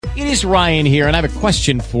It is Ryan here, and I have a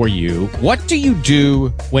question for you. What do you do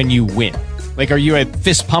when you win? Like, are you a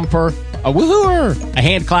fist pumper, a woohooer, a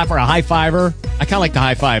hand clapper, a high fiver? I kind of like the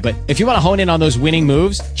high five, but if you want to hone in on those winning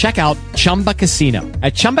moves, check out Chumba Casino.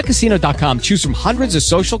 At ChumbaCasino.com, choose from hundreds of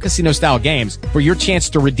social casino-style games for your chance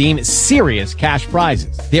to redeem serious cash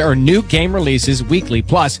prizes. There are new game releases weekly,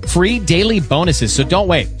 plus free daily bonuses. So don't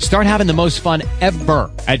wait. Start having the most fun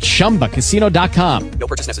ever at ChumbaCasino.com. No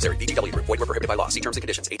purchase necessary. VGW Group. Void where prohibited by law. See terms and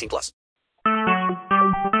conditions. 18 plus.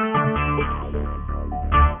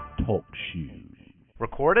 Talk shoes.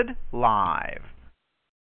 Recorded live.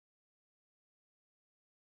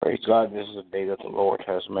 Praise God, this is the day that the Lord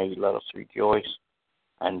has made. Let us rejoice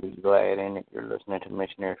and be glad in it. You're listening to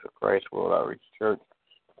Missionaries for Christ World Outreach Church,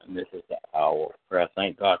 and this is the hour of prayer.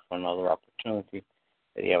 Thank God for another opportunity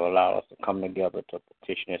that He has allowed us to come together to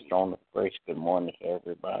petition His throne of grace. Good morning to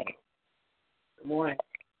everybody. Good morning.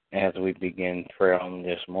 As we begin prayer on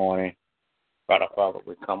this morning, Father,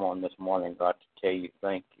 we come on this morning, God, to tell you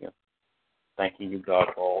thank you. Thanking you, God,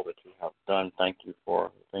 for all that you have done. Thank you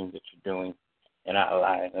for the things that you're doing in our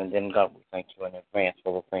lives. And then, God, we thank you in advance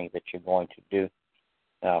for the things that you're going to do.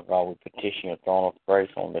 Now, God, we petition your throne of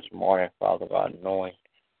grace on this morning, Father God, knowing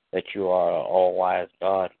that you are an all-wise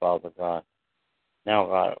God, Father God. Now,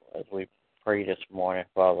 God, as we pray this morning,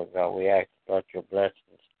 Father God, we ask, God, your blessings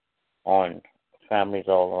on families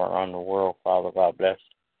all around the world, Father God. Bless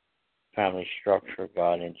family structure,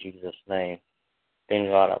 God, in Jesus' name. Then,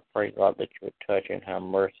 God, I pray, God, that you would touch and have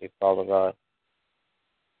mercy, Father God.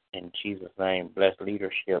 In Jesus' name, bless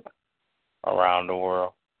leadership around the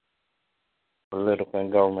world, political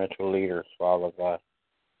and governmental leaders, Father God.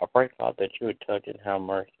 I pray, God, that you would touch and have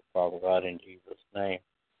mercy, Father God, in Jesus' name.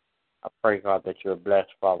 I pray, God, that you would bless,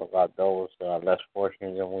 Father God, those that are less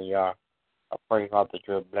fortunate than we are. I pray, God, that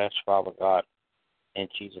you would bless, Father God, in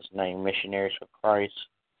Jesus' name, Missionaries for Christ.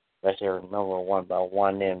 Bless every member one by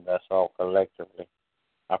one, and bless all collectively.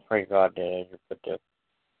 I pray, God, that you put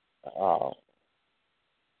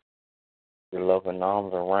your loving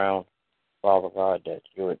arms around, Father God, that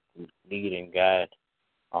you would lead and guide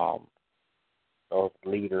those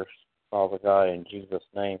leaders, Father God, in Jesus'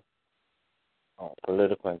 name,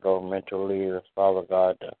 political and governmental leaders, Father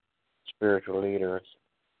God, the spiritual leaders.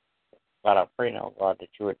 God, I pray now, God, that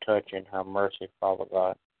you would touch and have mercy, Father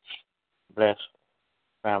God. Bless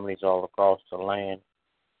families all across the land,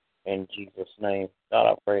 in Jesus' name.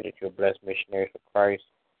 God, I pray that you would bless Missionaries for Christ.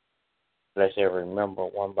 Bless every member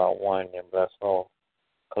one by one, and bless all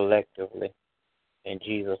collectively. In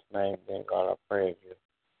Jesus' name, then, God, I pray that you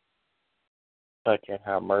touch and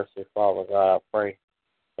have mercy, Father God. I pray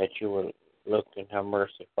that you would look and have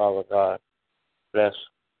mercy, Father God. Bless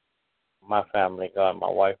my family, God, my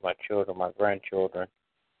wife, my children, my grandchildren.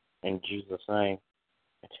 In Jesus' name,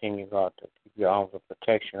 continue, God, to keep your arms of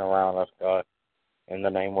protection around us, God. In the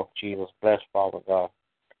name of Jesus, bless, Father God,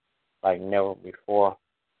 like never before.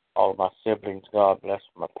 All of my siblings, God, bless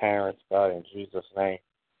my parents, God, in Jesus' name.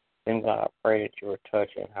 Then, God, I pray that you would touch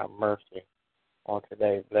and have mercy on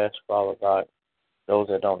today. Bless, Father God, those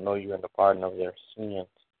that don't know you in the pardon of their sins.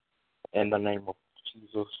 In the name of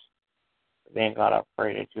Jesus. Then, God, I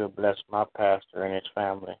pray that you would bless my pastor and his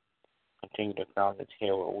family. Continue to crown his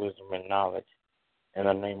head with wisdom and knowledge. In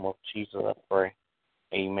the name of Jesus, I pray.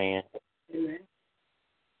 Amen. Amen.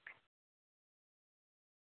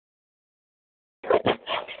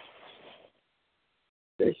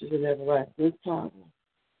 Gracious and everlasting Father,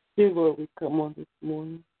 dear Lord, we come on this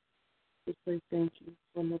morning to say thank you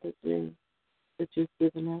for another day that you've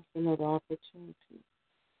given us, another opportunity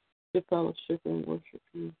to fellowship and worship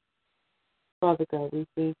you. Father God, we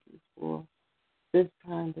thank you for this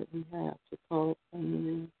time that we have to call upon your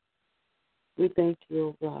name. We thank you,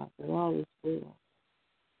 O God, that all is well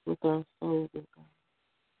with our souls, O God.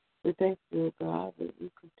 We thank you, O God, that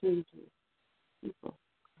you continue to keep us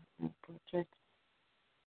and protect us.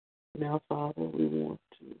 Now, Father, we want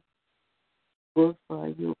to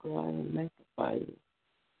glorify you, God, and magnify you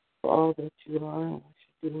for all that you are and what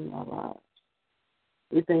you do in our lives.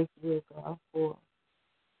 We thank you, God, for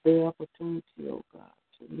the opportunity, oh God,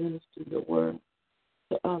 to minister your word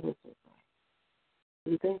to others, oh God.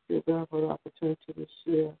 We thank you, God, for the opportunity to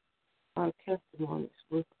share our testimonies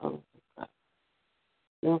with others, oh God.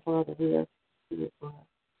 Now, Father, we ask you, God,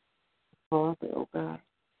 Father, oh God,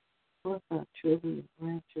 bless our children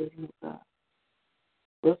and grandchildren, oh God.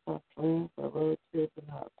 Bless our friends, our relatives, and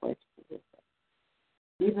our acquaintances, oh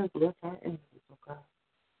God. Even bless our enemies, oh God,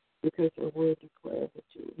 because your word declares that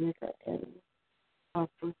you will make our enemies our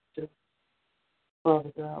footstool.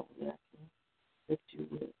 Father God, we ask you that you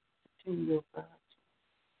would continue, oh God,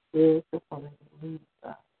 to raise up on the lead,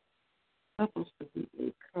 God. Help us to be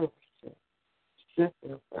encouraged,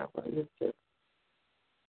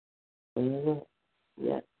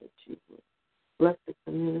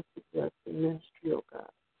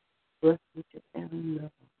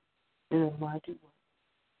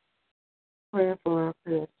 Praying for our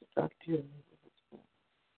pastor, Dr. Hilary.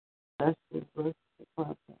 That's the verse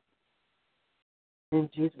of the in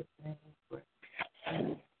Jesus' name we pray.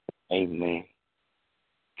 Amen. Amen.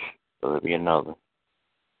 So there'll be another.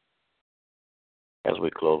 As we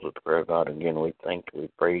close with prayer, God, again, we thank you, we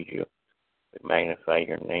praise you, we magnify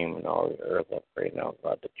your name in all the earth. I pray now,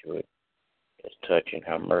 God, that you would just touch and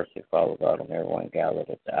have mercy, Father God, on everyone gathered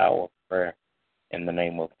at the hour of prayer. In the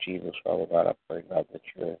name of Jesus, Father God, I pray, God, that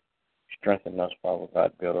you would strengthen us, Father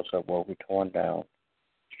God, build us up where we're torn down,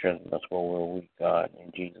 strengthen us where we're weak, God.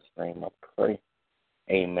 In Jesus' name I pray.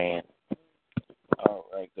 Amen. All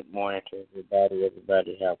right, good morning to everybody.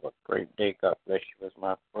 Everybody have a great day. God bless you is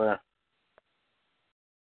my prayer.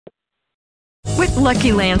 With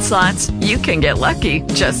Lucky Land Slots, you can get lucky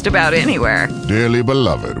just about anywhere. Dearly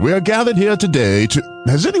beloved, we are gathered here today to...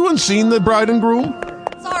 Has anyone seen the bride and groom?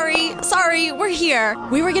 Sorry, we're here.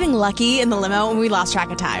 We were getting lucky in the limo and we lost track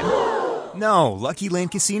of time. No, Lucky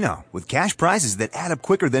Land Casino, with cash prizes that add up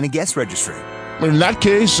quicker than a guest registry. In that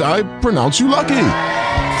case, I pronounce you lucky.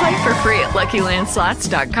 Play for free at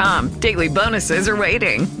LuckyLandSlots.com. Daily bonuses are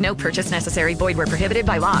waiting. No purchase necessary. Void where prohibited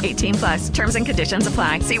by law. 18+. Terms and conditions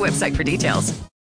apply. See website for details.